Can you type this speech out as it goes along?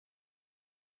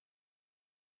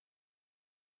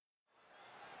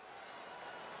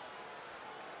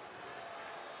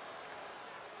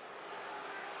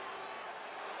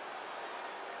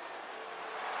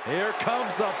Here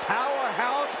comes the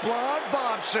powerhouse blonde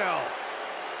bombshell.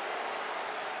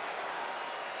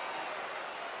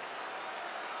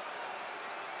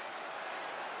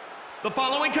 The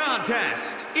following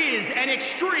contest is an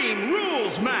Extreme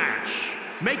Rules match.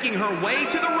 Making her way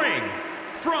to the ring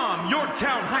from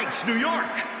Yorktown Heights, New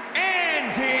York,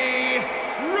 Mandy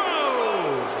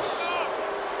Rose.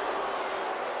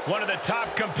 One of the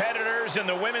top competitors in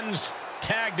the women's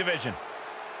tag division.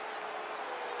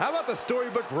 How about the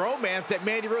storybook romance that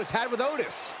Mandy Rose had with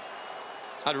Otis?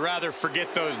 I'd rather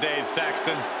forget those days,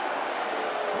 Saxton.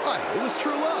 What? It was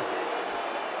true love.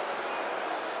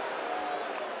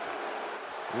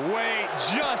 Wait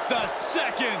just a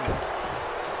second.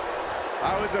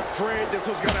 I was afraid this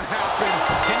was going to happen.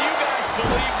 Can you guys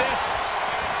believe this?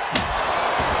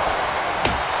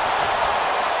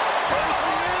 There she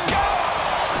is.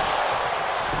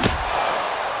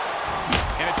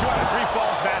 In a 2 out of 3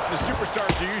 falls match, the superstars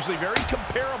are usually very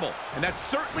comparable. And that's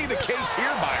certainly the case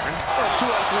here, Byron. Well, 2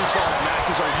 out of 3 falls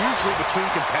matches are usually between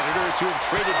competitors who have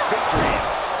traded victories.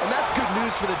 And that's good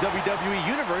news for the WWE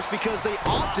Universe because they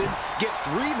often get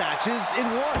 3 matches in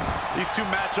one. These two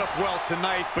match up well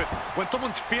tonight, but when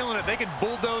someone's feeling it, they can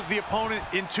bulldoze the opponent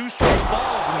in 2 straight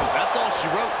falls, and that's all she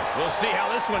wrote. We'll see how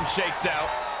this one shakes out.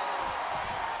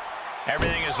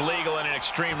 Everything is legal in an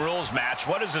Extreme Rules match.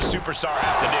 What does a superstar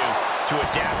have to do to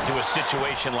adapt to a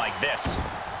situation like this?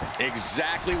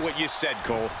 Exactly what you said,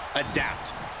 Cole.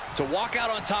 Adapt. To walk out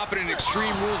on top in an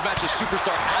Extreme Rules match, a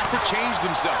superstar has to change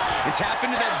themselves and tap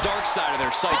into that dark side of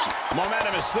their psyche.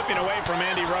 Momentum is slipping away from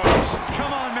Mandy Rose.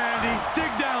 Come on, Mandy.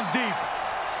 Dig down deep.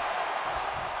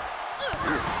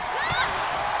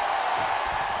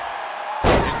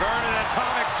 Invert an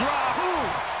atomic drop.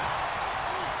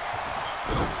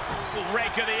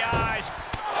 Rake of the eyes.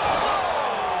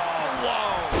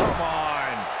 Whoa, come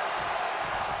on.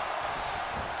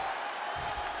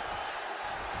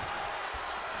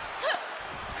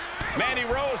 Mandy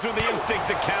Rose with the instinct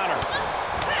to counter.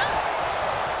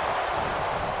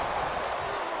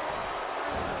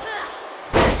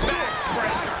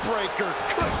 Backbreaker.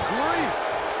 Good grief.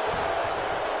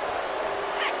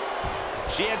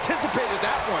 She anticipated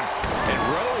that one. And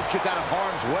Rose gets out of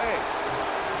harm's way.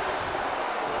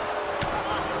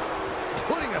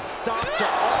 Putting a stop to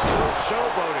all her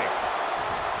showboating.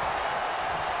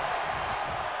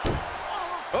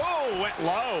 Oh, went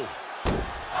low.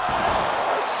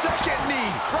 A second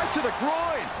knee, right to the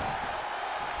groin.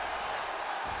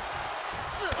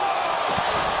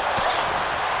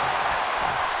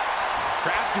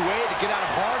 Crafty way to get out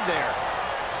of harm there.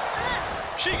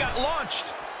 She got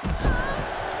launched.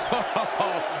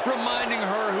 Reminding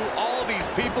her who all these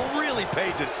people really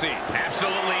paid to see.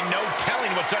 Absolutely no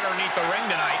telling what's underneath the ring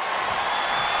tonight.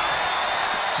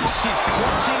 She's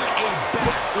clutching a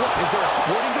bat. What, is there a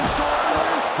sporting goods store over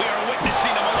there? We are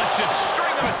witnessing a malicious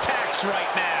string of attacks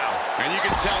right now. And you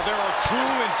can tell there are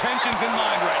true intentions in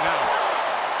mind right now.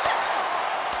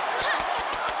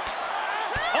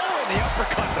 Oh, and the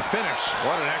uppercut to finish.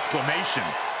 What an exclamation.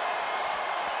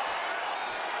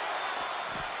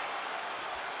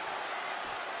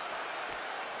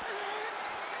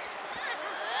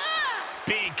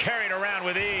 Being carried around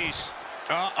with ease.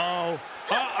 Uh-oh.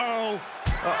 Uh-oh.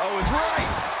 Uh-oh is right.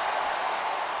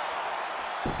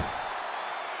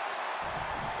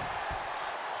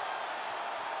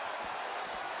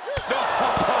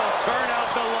 Oh, turn out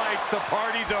the lights. The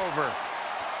party's over.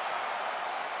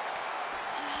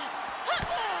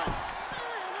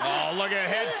 Oh, look at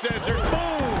head scissors.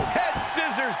 Boom! Head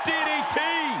scissors DDT.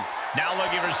 Now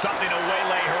looking for something to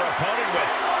waylay her opponent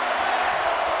with.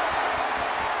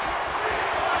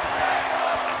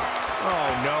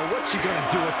 Oh, no. What's she going to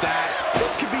do with that?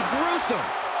 This could be gruesome.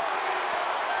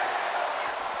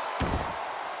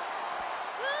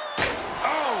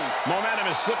 Oh! Momentum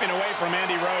is slipping away from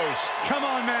Mandy Rose. Come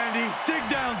on, Mandy. Dig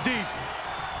down deep.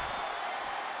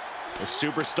 The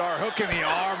superstar hooking the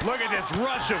arm. Look at this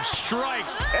rush of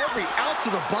strikes. Every ounce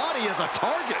of the body is a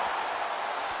target.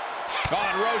 Oh,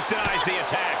 and Rose denies the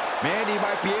attack. Mandy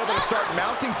might be able to start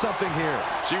mounting something here.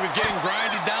 She was getting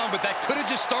grinded down, but that could have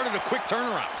just started a quick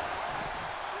turnaround.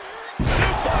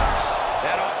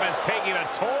 That offense taking a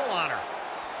toll on her.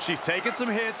 She's taking some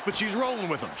hits, but she's rolling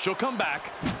with them. She'll come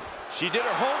back. She did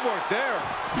her homework there.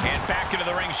 And back into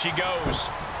the ring she goes.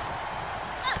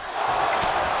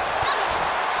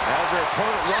 As her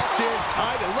opponent locked in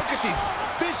tight, and look at these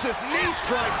vicious knee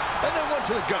strikes, and then one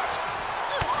to the gut.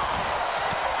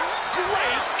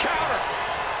 Great counter.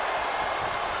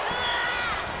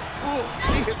 Ooh,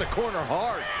 she hit the corner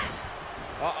hard.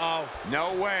 Uh-oh.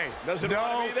 No way. Doesn't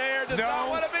want to be there. Does not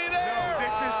want to be there. No,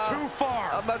 this is too far.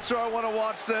 I'm not sure I want to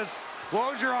watch this.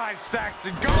 Close your eyes,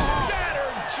 Saxton. Go!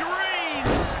 Shattered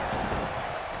dreams!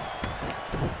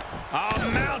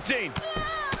 Mounting.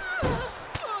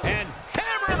 And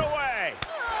hammering away.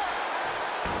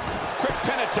 Quick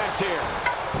pin attempt here.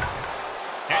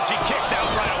 And she kicks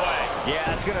out right away.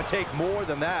 Yeah, it's going to take more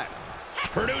than that.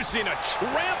 Producing a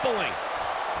trampling.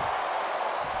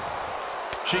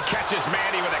 She catches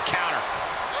Mandy with a counter.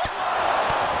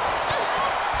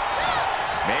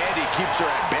 Mandy keeps her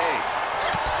at bay.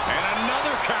 And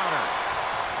another counter.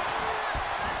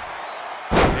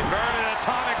 Inverted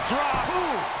atomic drop.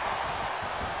 Ooh.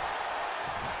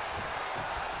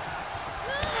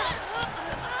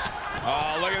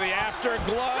 Oh, look at the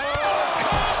afterglow.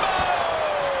 Combo!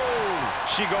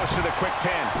 She goes for the quick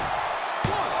pin.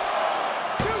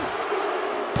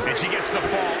 1, 2. And she gets the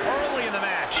fall early in the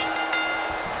match.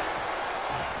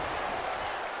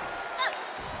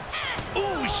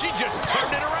 Ooh, she just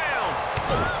turned it around.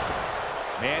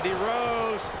 Mandy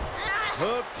Rose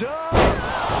hooked up.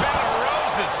 Bed of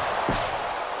roses.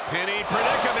 Penny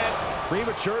predicament.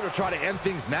 Premature to try to end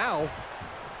things now.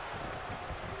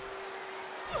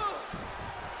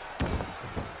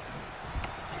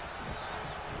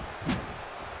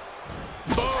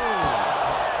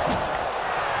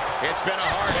 It's been a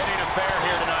hard-hitting affair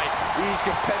here tonight. These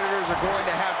competitors are going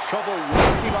to have trouble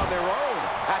working on their own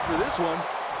after this one.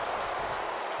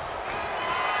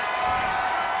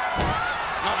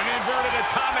 Oh, an inverted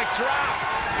atomic drop.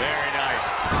 Very nice.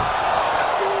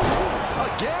 Ooh,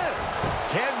 again.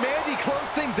 Can Mandy close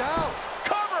things out?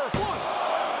 Cover. 1. A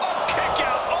kick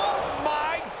out. Oh,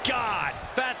 my God.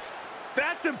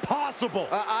 That's impossible.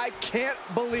 I can't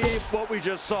believe what we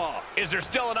just saw. Is there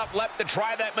still enough left to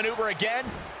try that maneuver again?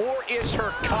 Or is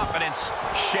her confidence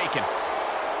shaken?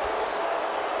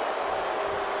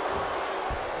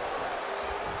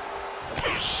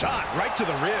 Shot right to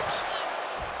the ribs.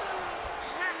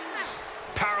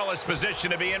 Powerless position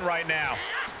to be in right now.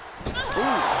 Ooh,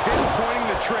 pinpointing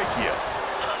the trachea.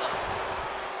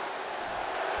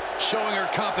 Showing her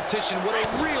competition what a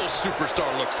real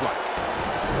superstar looks like.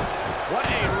 What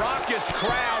a raucous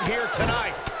crowd here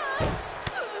tonight.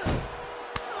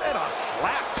 And a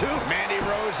slap, too. Mandy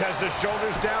Rose has the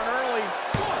shoulders down early.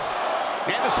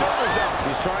 And the shoulders up.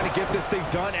 She's trying to get this thing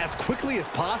done as quickly as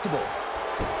possible.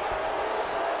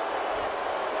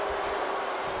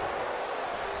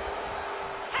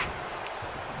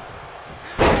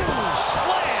 Boom,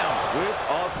 slam with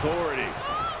authority.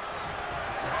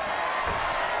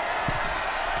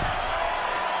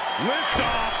 Lift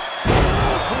off.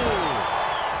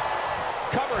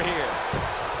 Cover here.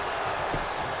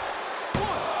 1,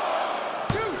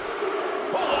 2.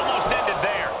 Oh, almost ended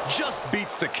there. Just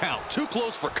beats the count. Too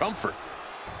close for comfort.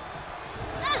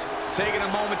 Taking a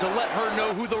moment to let her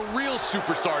know who the real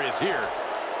superstar is here.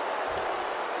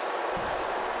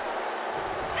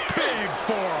 Big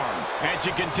forearm. And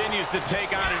she continues to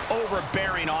take on an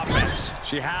overbearing offense.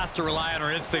 She has to rely on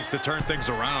her instincts to turn things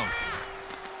around.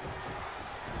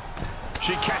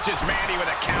 She catches Mandy with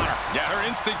a counter. Yeah, her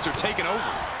instincts are taking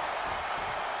over.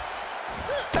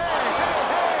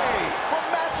 Hey! What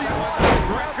match are you on?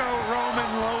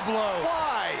 Greco-Roman low blow.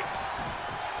 Why?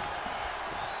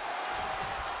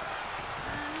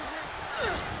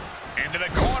 Into the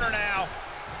corner now.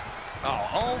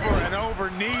 Oh, over and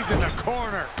over, knees in the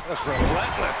corner. That's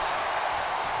relentless.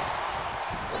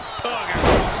 Ugh,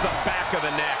 across the back of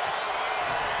the neck.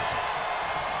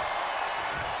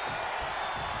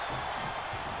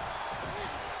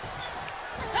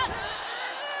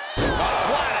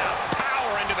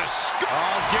 Oh,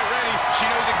 get ready. She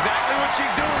knows exactly what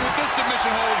she's doing with this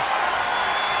submission hold.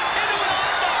 Into an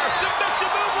armbar. Submission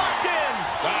move locked in.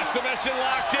 Submission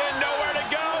locked in. Nowhere to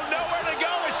go. Nowhere to go.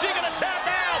 Is she going to tap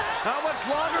out? How much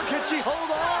longer can she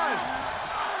hold on?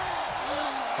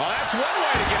 Well, that's one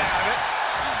way to get out of it.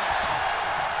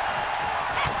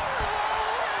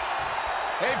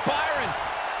 Hey, Byron.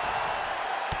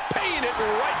 Paying it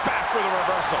right back with a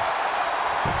reversal.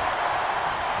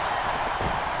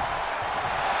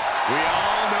 We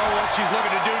all know what she's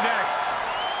looking to do next.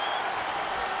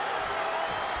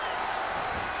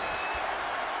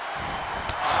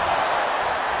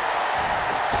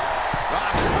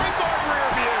 Springboard rear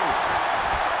view.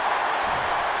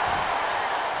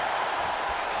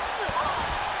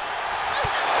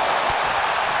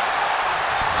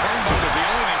 Turnbuckle is the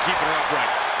only thing keeping her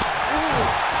upright.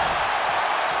 Ooh.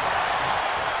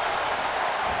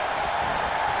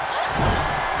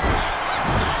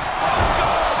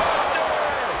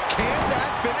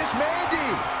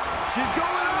 She's going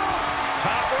up.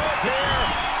 Top rope here.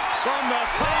 From the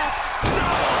top.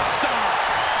 Double stomp.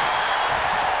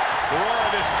 The roar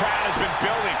of this crowd has been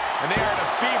building, and they are at a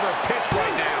fever pitch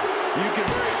right now. You can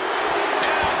very...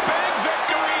 And a big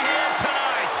victory here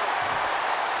tonight.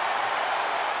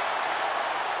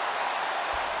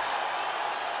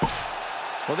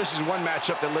 Well, this is one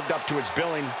matchup that lived up to its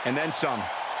billing, and then some.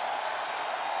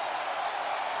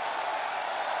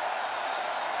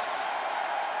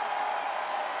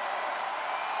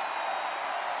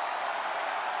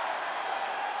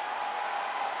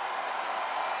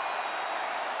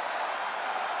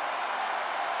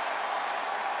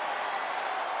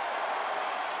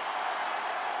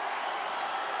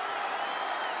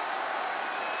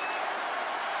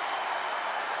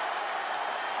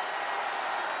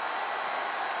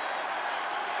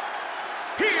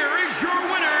 Here is your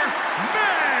winner,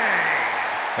 May!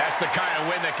 That's the kind of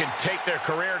win that can take their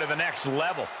career to the next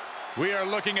level. We are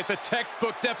looking at the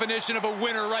textbook definition of a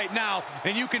winner right now,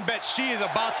 and you can bet she is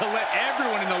about to let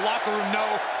everyone in the locker room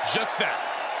know just that.